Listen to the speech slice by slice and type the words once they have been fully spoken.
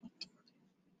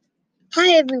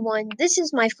Hi everyone, this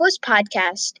is my first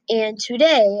podcast, and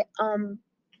today,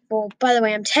 by the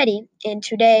way, I'm Teddy, and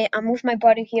today I'm with my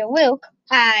brother here, Luke.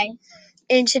 Hi.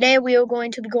 And today we are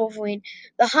going to be covering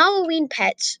the Halloween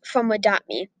pets from Adopt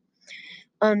Me.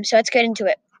 So let's get into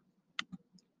it.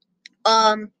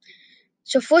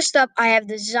 So first up, I have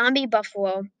the zombie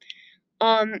buffalo.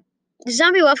 The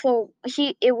zombie buffalo,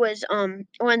 it was one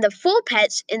of the 4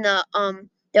 pets in the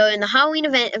Halloween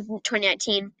event of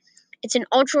 2019. It's an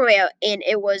ultra rare, and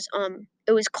it was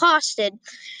costed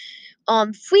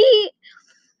free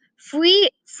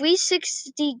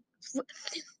 360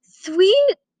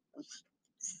 three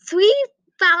three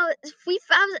thousand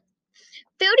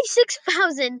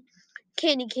 36,000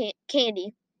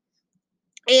 candy,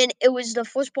 and it was the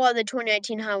first part of the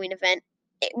 2019 Halloween event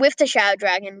with the Shadow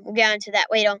Dragon. We'll get into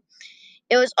that later.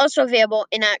 It was also available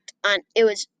it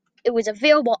was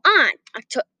available on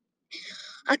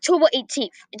October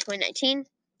 18th in 2019,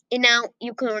 and now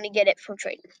you can only get it from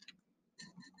trading.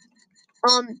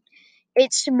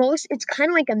 It's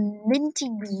kind of like a minty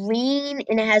green,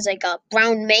 and it has like a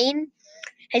brown mane,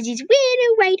 has these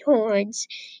little white horns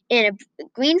and a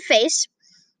green face,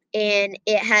 and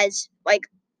it has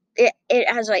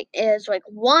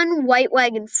one white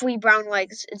leg and 3 brown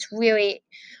legs. It's really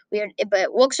weird, but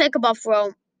it looks like a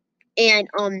buffalo. And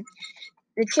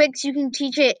the tricks you can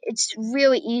teach it, it's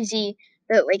really easy.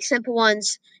 The simple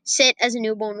ones: sit as a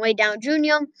newborn, lay down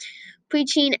junior,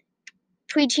 preteen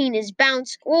is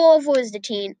bounce, roll over is the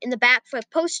teen, in the back flip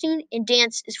posting, and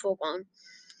dance is full blown.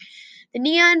 The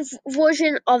neon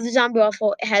version of the zombie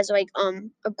buffalo has a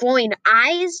glowing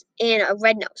eyes and a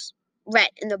red nose. Red,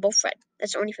 and they're both red.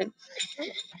 That's the only thing.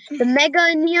 The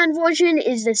mega neon version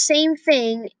is the same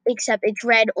thing, except it's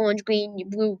red, orange, green,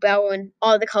 blue, yellow, and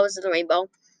all the colors of the rainbow.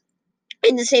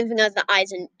 And the same thing as the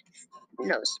eyes and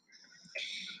nose.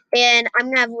 And I'm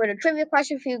gonna have a little trivia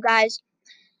question for you guys.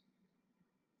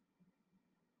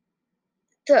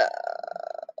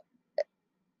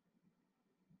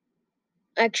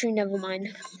 Actually, never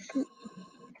mind.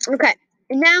 Okay.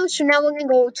 Now we're gonna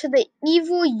go to the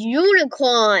evil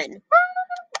unicorn.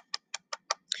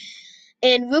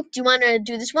 And Luke, do you want to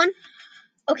do this one?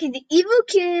 Okay, the evil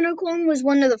unicorn was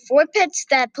one of the 4 pets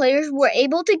that players were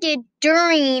able to get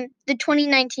during the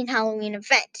 2019 Halloween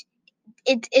event.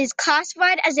 It is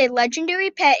classified as a legendary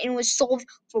pet and was sold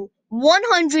for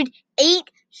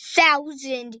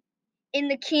 $108,000 in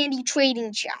the candy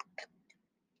trading shop.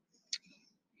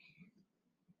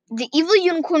 The evil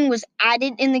unicorn was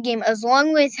added in the game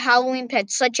along with Halloween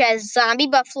pets such as Zombie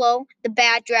Buffalo, the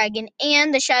Bat Dragon,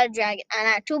 and the Shadow Dragon. On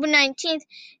October 19th,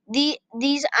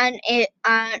 these are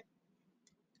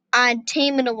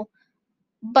untamable,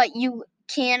 but you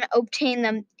can obtain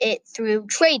them through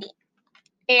trading.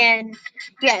 And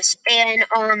yes, and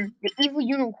the evil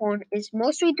unicorn is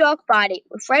mostly dark body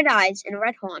with red eyes and a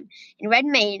red horn and red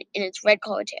mane and its red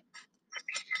color tail.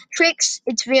 Tricks,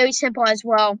 it's very simple as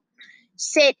well.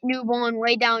 Sit, newborn,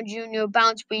 lay down, junior,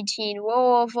 bounce, preteen,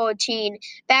 roll over, teen,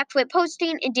 backflip,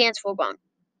 posting, and dance full grown.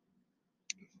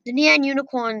 The neon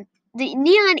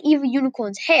evil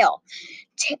unicorn's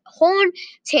horn,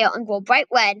 tail, and glow bright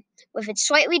red, with its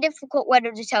slightly difficult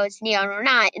whether to tell it's neon or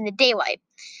not in the daylight.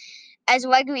 As a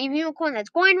regular evil unicorn that's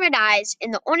glowing red eyes,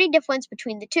 and the only difference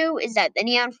between the two is that the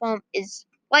neon form is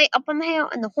light up on the hair,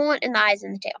 and the horn and the eyes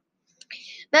and the tail.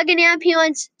 Mega neon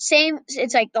appearance, same.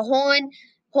 It's like the horn,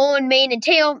 mane, and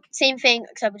tail, same thing,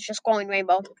 except it's just glowing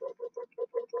rainbow.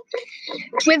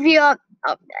 Trivia.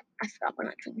 Oh, I forgot we're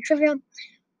not doing trivia.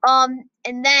 And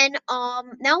then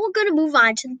now we're gonna move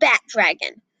on to the Bat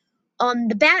Dragon.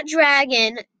 The Bat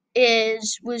Dragon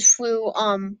was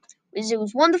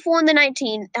wonderful in the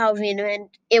 19 Halloween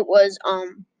event. It was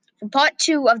from part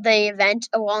 2 of the event,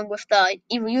 along with the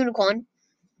evil unicorn,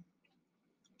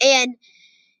 and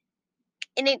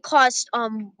it cost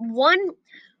one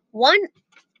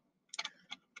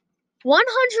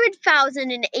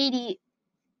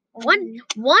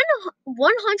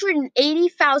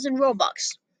 180,000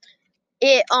 Robux.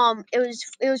 It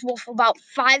was worth about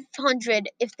 500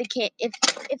 if the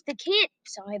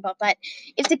sorry about that.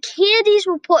 If the candies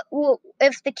were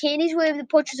the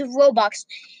purchase of Robux,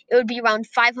 it would be around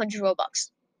 500 Robux.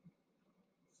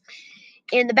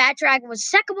 And the Bat Dragon was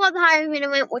second of the Halloween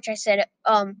event, which I said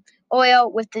earlier,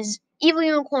 with this evil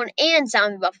unicorn and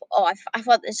zombie buffalo. Oh, I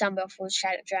thought the zombie buffalo was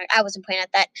Shadow Dragon. I wasn't playing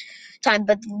at that time,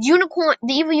 but the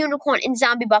evil unicorn and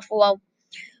zombie buffalo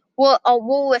with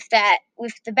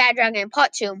the Bat Dragon in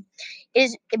part 2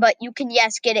 but you can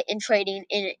get it in trading,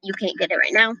 and you can't get it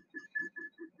right now.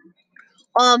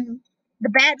 The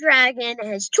Bat Dragon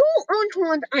has 2 orange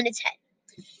horns on its head,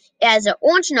 It has an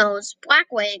orange nose,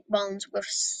 black leg bones with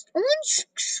orange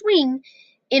swing,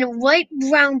 and a light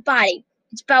brown body.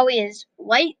 Its belly is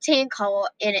light tan color,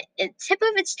 and the tip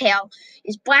of its tail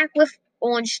is black with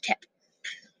orange tip.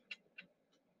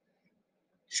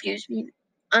 Excuse me.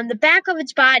 On the back of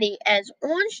its body has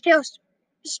orange tail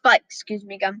spikes. Excuse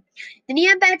me, gum. The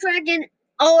neon bat dragon,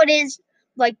 all it is,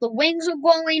 like the wings are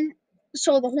glowing,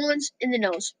 so the horns and the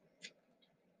nose.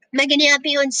 Mega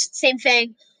Neon, same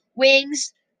thing.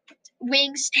 Wings,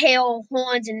 tail,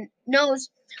 horns, and nose,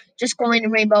 just glowing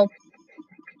in rainbow.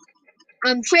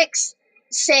 Tricks,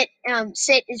 sit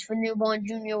is for newborn,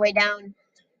 junior, way down.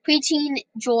 Preteen,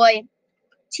 joy,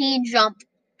 teen, jump,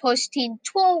 post-teen,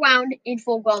 twirl around, in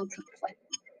full grown, flip.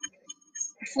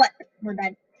 Flip, my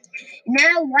bad.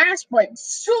 Now, last but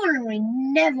certainly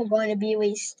never going to be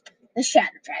least, the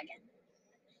Shadow Dragon.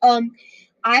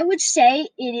 I would say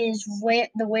it is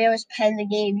the rarest pet in the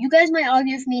game. You guys might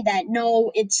argue with me that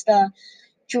no, it's the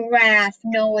giraffe.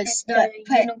 No, it's the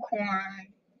unicorn.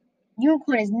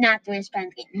 Unicorn is not the rarest pet in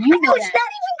the game. You know it's that.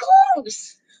 not even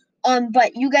close.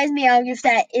 But you guys may argue with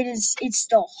that it's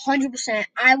the 100%.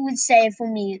 I would say for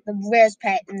me the rarest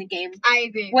pet in the game. I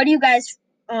agree. What do you guys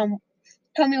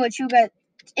tell me what you guys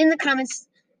in the comments.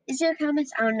 Is there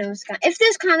comments? I don't know. If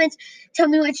there's comments, tell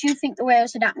me what you think the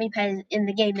rarest Adopt Me pet in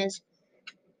the game is.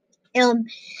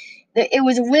 It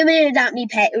was a limited Adopt Me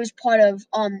pet. It was part of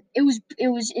it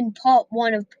was in part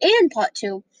 1 of and part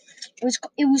 2.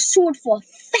 It was sold for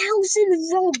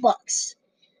 1,000 Robux.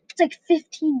 It's like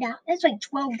 $15. That's like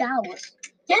 $12.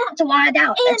 Yeah, it's a lot of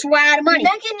dollars. That's a lot of money.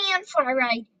 Mega Neon Far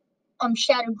Ride,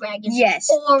 Shadow Dragons. Yes.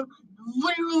 Or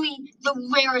literally the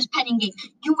rarest pet in game.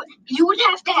 You would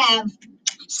have to have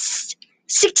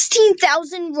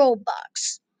 16,000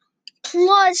 Robux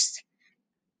plus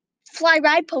Fly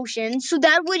Ride potions, so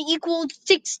that would equal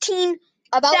 16,000.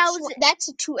 That's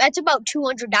about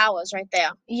 $200 right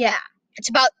there. Yeah, that's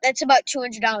about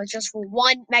 $200 just for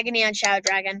one Mega Neon Shadow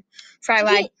Dragon Fly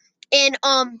Ride. And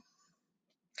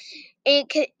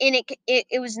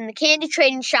it was in the candy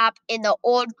trading shop in the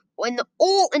old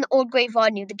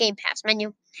graveyard near the Game Pass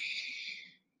menu.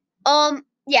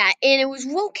 Yeah, and it was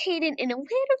located in a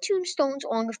little tombstones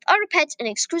along with other pets and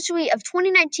exclusively of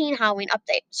 2019 Halloween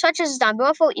update, such as Zombie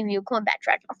Buffalo, Evil Unicorn, Bat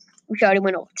Dragon, which I already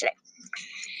went over today.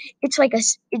 It's like the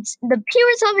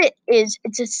appearance of it is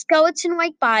it's a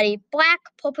skeleton-like body, black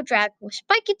purple dragon with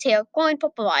spiky tail, glowing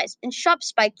purple eyes, and sharp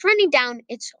spikes running down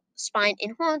its spine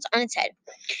and horns on its head.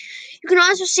 You can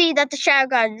also see that the Shadow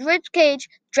Dragon's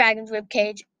rib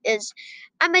cage, is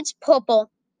amidst purple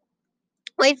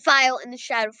white file in the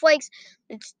Shadow Flakes.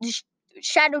 The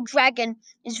Shadow Dragon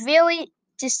is very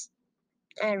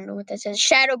I don't know what that says.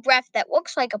 Shadow breath that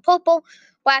looks like a purple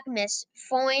black mist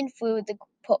flowing through the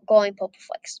glowing purple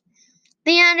flakes.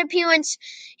 The end appearance,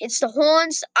 it's the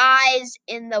horns, eyes,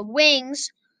 and the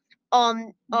wings,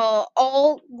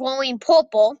 all glowing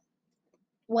purple,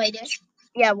 whitish.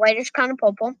 Yeah, whitish kind of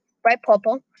purple, bright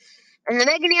purple. And the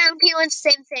Mega Neon appearance,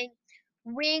 same thing.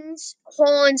 Wings,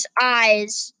 horns,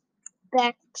 eyes,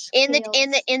 back in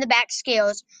the back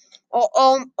scales,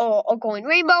 all going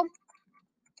rainbow.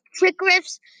 Trick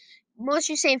riffs,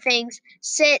 mostly same things.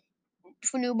 Sit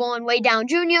for newborn, way down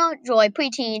junior, joy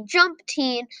preteen, jump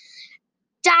teen,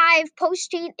 dive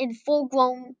post-teen, and full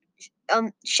grown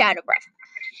Shadow breath.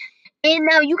 And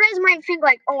now you guys might think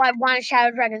like, oh, I want a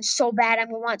Shadow Dragon so bad. I'm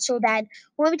gonna want it so bad.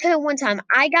 Well, let me tell you one time,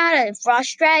 I got a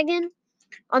Frost Dragon.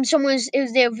 It was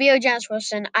their very generous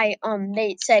person.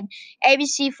 They said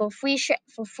ABC for free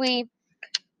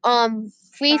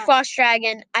Frost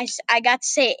Dragon. I got to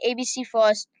say ABC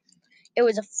first. It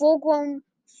was full grown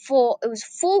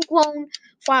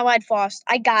Twilight Frost.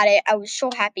 I got it. I was so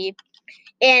happy.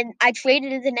 And I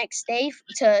traded it the next day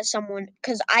to someone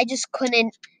because I just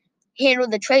couldn't handle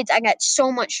the trades. I got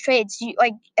so much trades.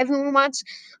 Everyone wants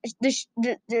the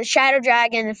Shadow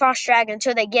Dragon and Frost Dragon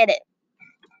until they get it.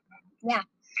 Yeah.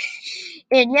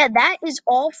 And yeah, that is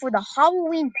all for the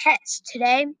Halloween pets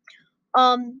today.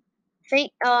 Now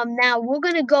we're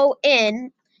gonna go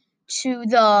in to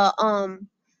the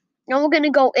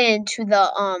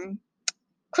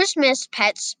Christmas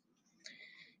pets,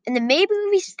 and then maybe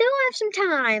we still have some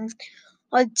time.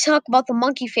 I'll talk about the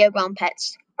monkey fairground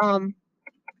pets. And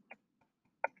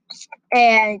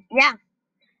yeah,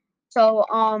 so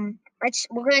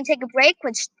we're gonna take a break.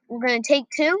 We're gonna take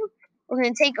 2. We're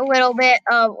gonna take a little bit.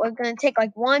 We're gonna take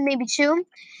like 1, maybe 2,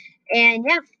 and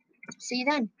yeah, see you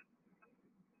then.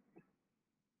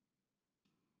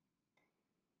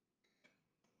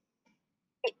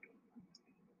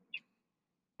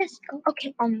 Yes.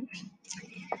 Okay.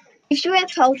 If you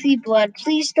have healthy blood,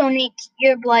 please donate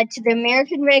your blood to the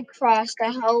American Red Cross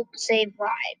to help save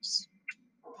lives.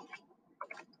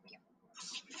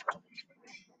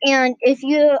 And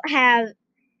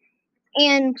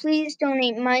please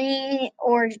donate money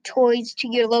or toys to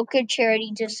your local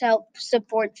charity to help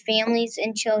support families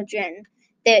and children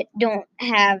that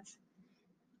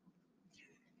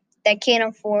can't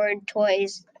afford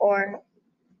toys or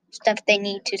stuff they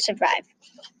need to survive.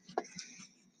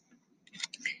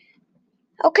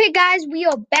 Okay, guys, we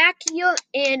are back here,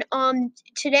 and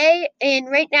today and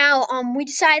right now we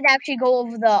decided to actually go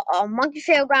over the Monkey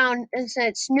Fairground, and since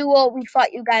it's newer, we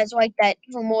thought you guys liked that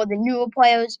for more the newer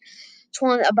players.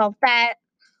 Talking about that.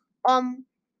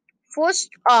 First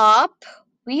up,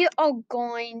 we are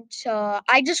going to.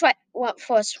 I just like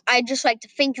to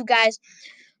thank you guys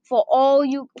for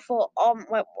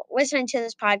listening to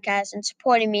this podcast and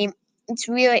supporting me.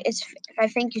 I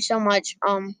thank you so much.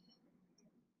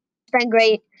 It's been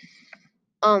great.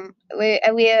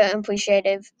 We are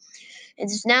appreciative. And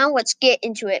now let's get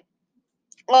into it.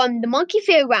 The Monkey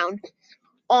Fairground.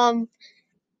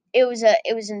 It was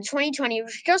in 2020.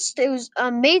 It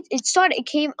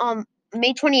came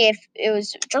May 28th. It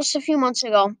was just a few months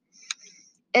ago.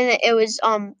 And it was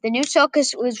the new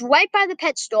circus was right by the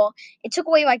pet store. It took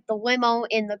away like the limo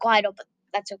and the glider, but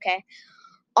that's okay.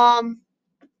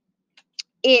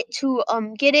 Get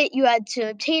it, you had to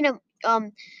obtain a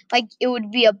like it would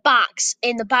be a box.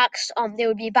 In the box, there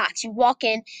would be a box. You walk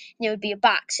in, and there would be a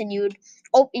box, and you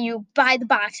buy the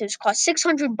box. It was cost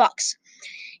 $600,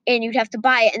 and you'd have to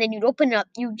buy it, and then you'd open it up.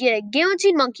 You'd get a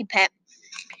guaranteed monkey pet,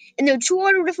 and there were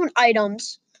 200 different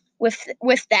items with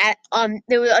that.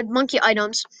 There were monkey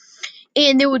items,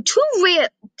 and there were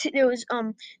there was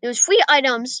 3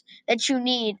 items that you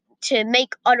need to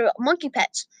make other monkey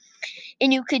pets.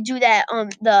 And you could do that.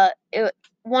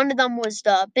 One of them was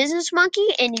the business monkey,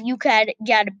 and you could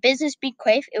get a business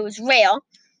bequeath. It was rare.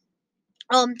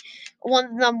 One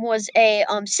of them was a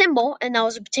symbol, and that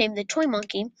was obtained the toy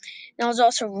monkey. That was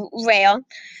also rare.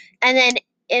 And then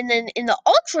in the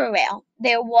ultra rare,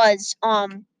 there was a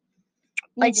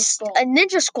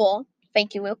ninja skull.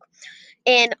 Thank you, Luke.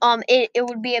 And it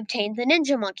would be obtained the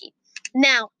ninja monkey.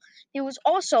 Now, there was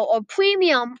also a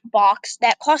premium box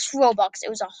that cost Robux. It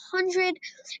was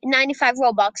 195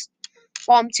 Robux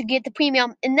to get the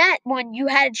premium. In that one, you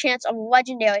had a chance of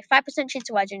legendary, 5% chance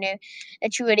of legendary,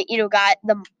 that you would have either got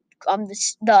the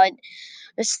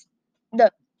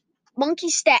monkey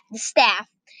staff,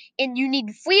 and you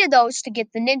need 3 of those to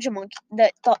get the ninja monkey,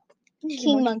 the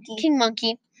king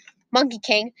monkey, monkey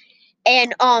king,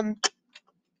 and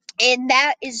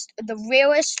that is the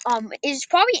rarest. Is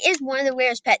one of the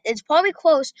rarest pets. It's probably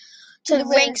close to the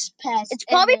ranks. It's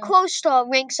probably close to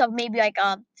ranks of maybe like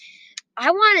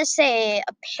I want to say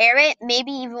a parrot,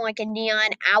 maybe even like a neon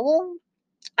owl.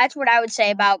 That's what I would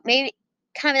say about. Maybe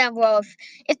comment down below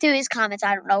if there is comments.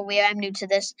 I don't know where I'm new to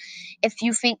this. If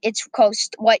you think it's close,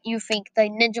 what you think the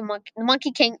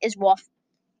monkey king is worth.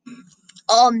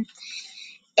 And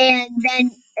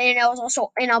then it was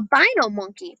also an albino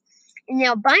monkey. And the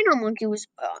albino monkey was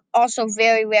also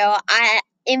very rare. I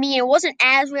mean, it wasn't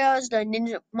as rare as the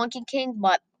Ninja Monkey King,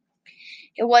 but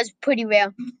it was pretty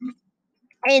rare.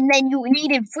 And then you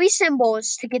needed 3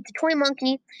 symbols to get the toy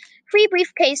monkey, 3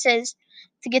 briefcases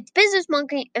to get the business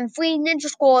monkey, and 3 ninja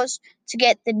scores to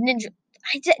get the ninja.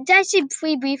 Did I say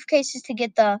 3 briefcases to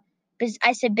get the?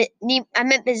 I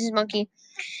meant business monkey,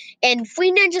 and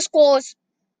 3 ninja scores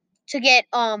to get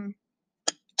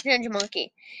ninja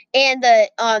monkey. And the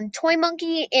toy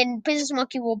monkey and business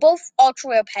monkey were both ultra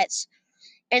rare pets,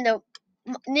 and the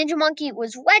ninja monkey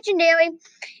was legendary.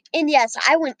 And yes,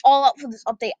 I went all out for this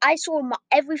update. I sold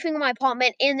everything in my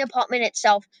apartment and the apartment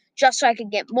itself just so I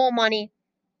could get more money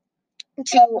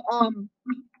to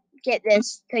get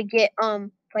this, to get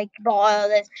like all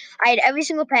this. I had every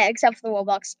single pet except for the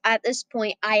Robux. At this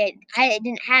point, I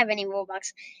didn't have any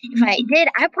Robux. If I did,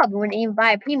 I probably wouldn't even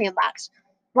buy a premium box.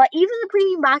 But even the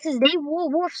premium boxes, they were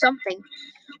worth something.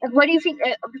 Like, what do you think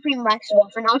the premium box is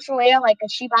worth? An ultra rare, like a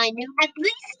Shiba Inu? At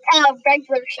least a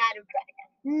regular Shadow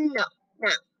Dragon. No.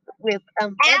 After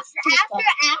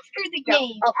the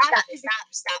game. Oh,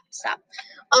 stop.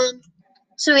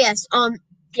 So yes,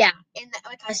 yeah, and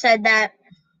like I said that,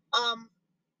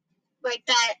 like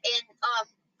that, and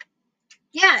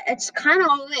yeah, it's kind of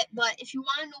all it. But if you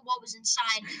want to know what was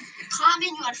inside,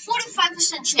 comment. You had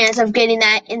 45% chance of getting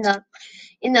that in the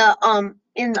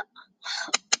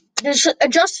there's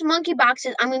adjusted monkey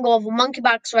boxes. I'm gonna go over monkey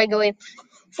box regularly.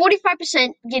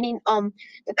 45% getting the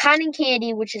cotton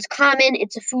candy, which is common.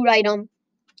 It's a food item.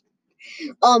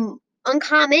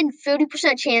 Uncommon,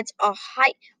 30% chance a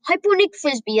hyperonic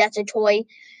frisbee. That's a toy.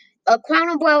 a Crown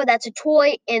Umbrella, that's a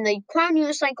toy, and the Crown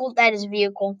Unicycle, that is a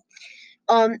vehicle.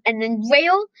 And then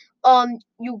Rail,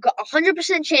 you got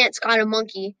 100% chance got a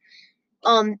monkey.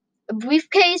 A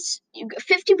briefcase, you got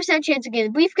 50% chance to get a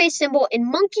briefcase symbol. And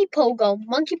Monkey Pogo.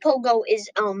 Monkey Pogo is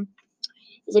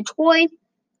a toy.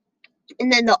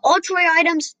 And then the ultra rare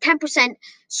items, 10%,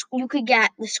 you could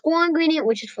get the score ingredient,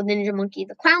 which is for the Ninja Monkey,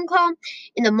 the Crown Claw,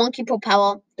 and the Monkey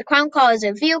Propeller. The Crown Claw is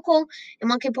a vehicle, and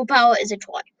Monkey Propeller is a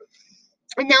toy.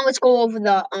 And now let's go over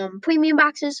the premium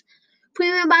boxes.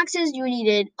 Premium boxes, you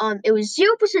needed it was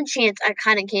 0% chance at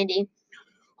cotton candy,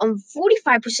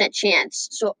 45% chance.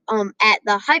 So at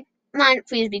the Hype Line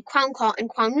Frisbee, Crown Claw, and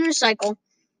Crown Unicycle,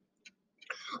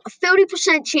 a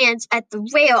 30% chance at the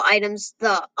rare items,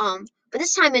 but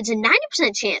this time it's a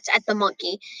 90% chance at the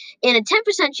monkey, and a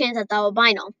 10% chance at the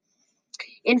albino,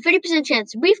 and 50%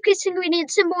 chance briefcase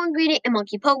ingredient, symbol ingredient, and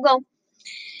monkey pogo.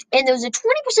 And there was a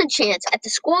 20% chance at the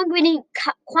score ingredient,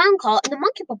 Crown Claw, and the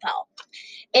monkey propel.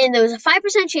 And there was a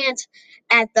 5% chance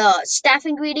at the staff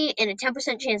ingredient, and a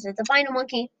 10% chance at the albino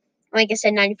monkey. Like I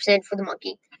said, 90% for the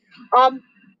monkey.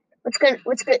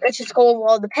 Let's just go over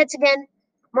all the pets again.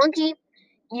 Monkey,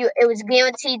 it was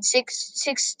guaranteed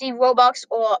 60 Robux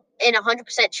or in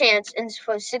 100% chance, and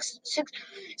for 600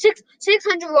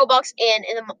 Robux and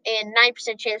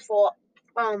 9% chance for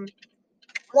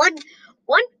one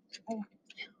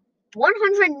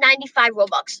 195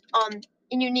 Robux.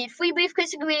 And you need free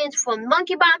briefcase ingredients from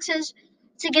monkey boxes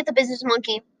to get the business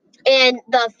monkey. And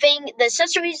the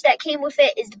accessories that came with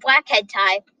it is the black head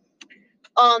tie.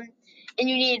 And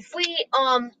you need free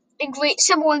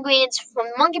simple ingredients from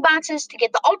the monkey boxes to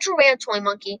get the ultra rare toy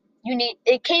monkey.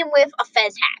 It came with a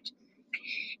fez hat.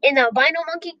 In the albino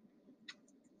monkey,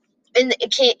 and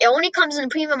it only comes in a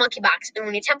premium monkey box, and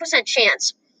only 10%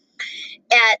 chance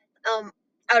at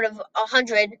out of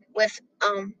 100 with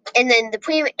and then the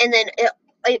premium, and then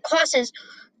it costs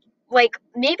like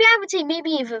maybe I would say maybe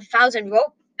even 1,000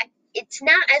 rope. It's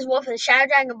not as worth as Shadow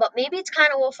Dragon, but maybe it's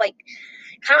kind of worth like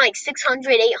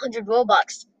 600, 800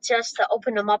 Robux just to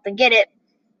open them up and get it.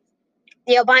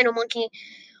 The albino monkey,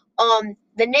 the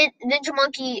ninja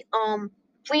monkey,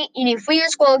 you need free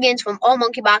scroll against from all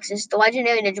monkey boxes. The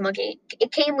legendary ninja monkey.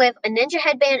 It came with a ninja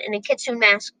headband and a kitsune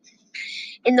mask.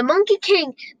 In the Monkey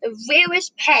King, the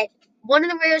rarest pet, one of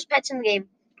the rarest pets in the game,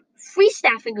 free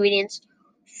staff ingredients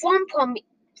from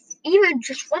even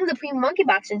just from the premium monkey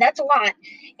boxes. That's a lot,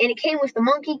 and it came with the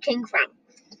Monkey King crown.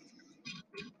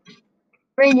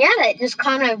 And yeah, that just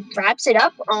kind of wraps it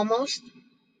up almost.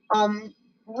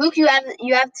 Luke, you have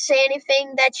to say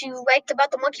anything that you liked about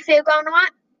the Monkey Fairground or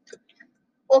not?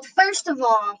 Well, first of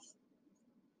all,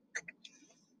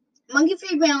 Monkey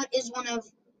Fairground is one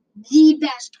of the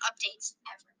best updates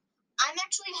ever. I'm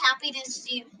actually happy to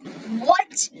see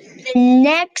what the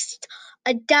next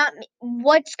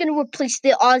what's going to replace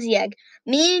the Aussie egg.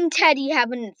 Me and Teddy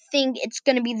have a think it's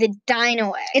going to be the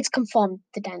Dino egg. It's confirmed,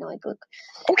 the Dino egg, Luke.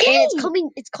 Okay.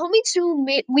 And it's coming soon.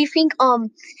 We think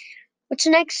what's the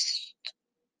next?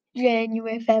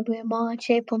 January, February, March,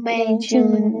 April, May,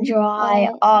 June,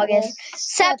 July, August,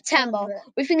 September.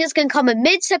 We think it's gonna come in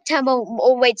mid-September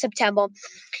or late September.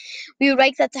 We would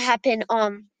like that to happen.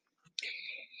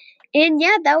 And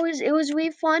yeah, it was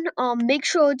really fun. Make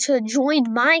sure to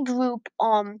join my group.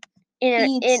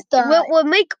 It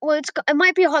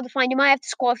might be hard to find. You might have to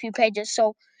scroll a few pages.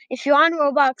 So if you're on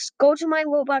Roblox, go to my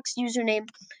Roblox username,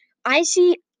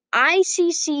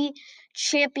 ICC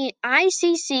champion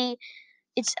ICC.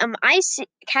 It's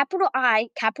capital I,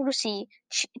 capital C,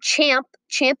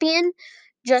 champion,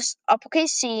 just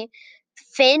uppercase C,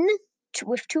 Finn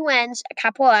with 2 N's, a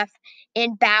capital F,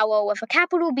 and Bower with a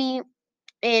capital B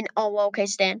and a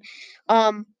lowercase Dan.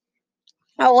 I'll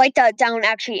write that down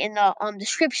actually in the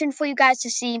description for you guys to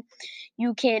see.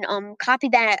 You can copy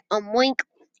that link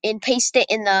and paste it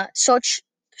in the search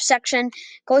section.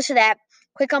 Go to that,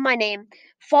 click on my name,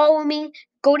 follow me,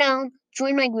 go down,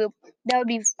 join my group. That would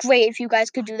be great if you guys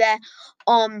could do that.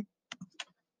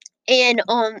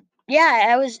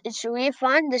 Yeah, it's really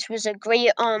fun. This was a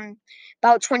great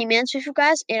about 20 minutes with you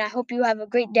guys, and I hope you have a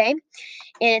great day. And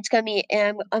it's gonna be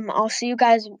I'll see you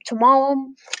guys tomorrow.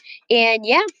 And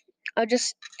yeah, I'll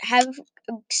just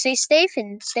stay safe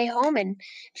and stay home and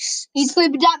just eat,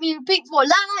 sleep, adopt me, repeat for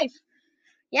life.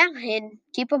 Yeah, and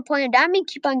keep on playing Adopt-Me,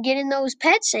 keep on getting those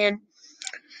pets, and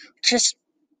just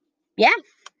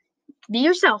be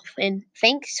yourself. And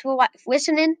thanks for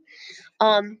listening.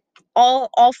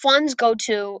 All funds go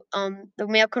to the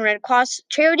American Red Cross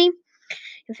charity.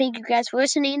 And thank you guys for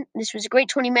listening. This was a great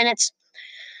 20 minutes.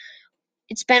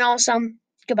 It's been awesome.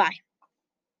 Goodbye.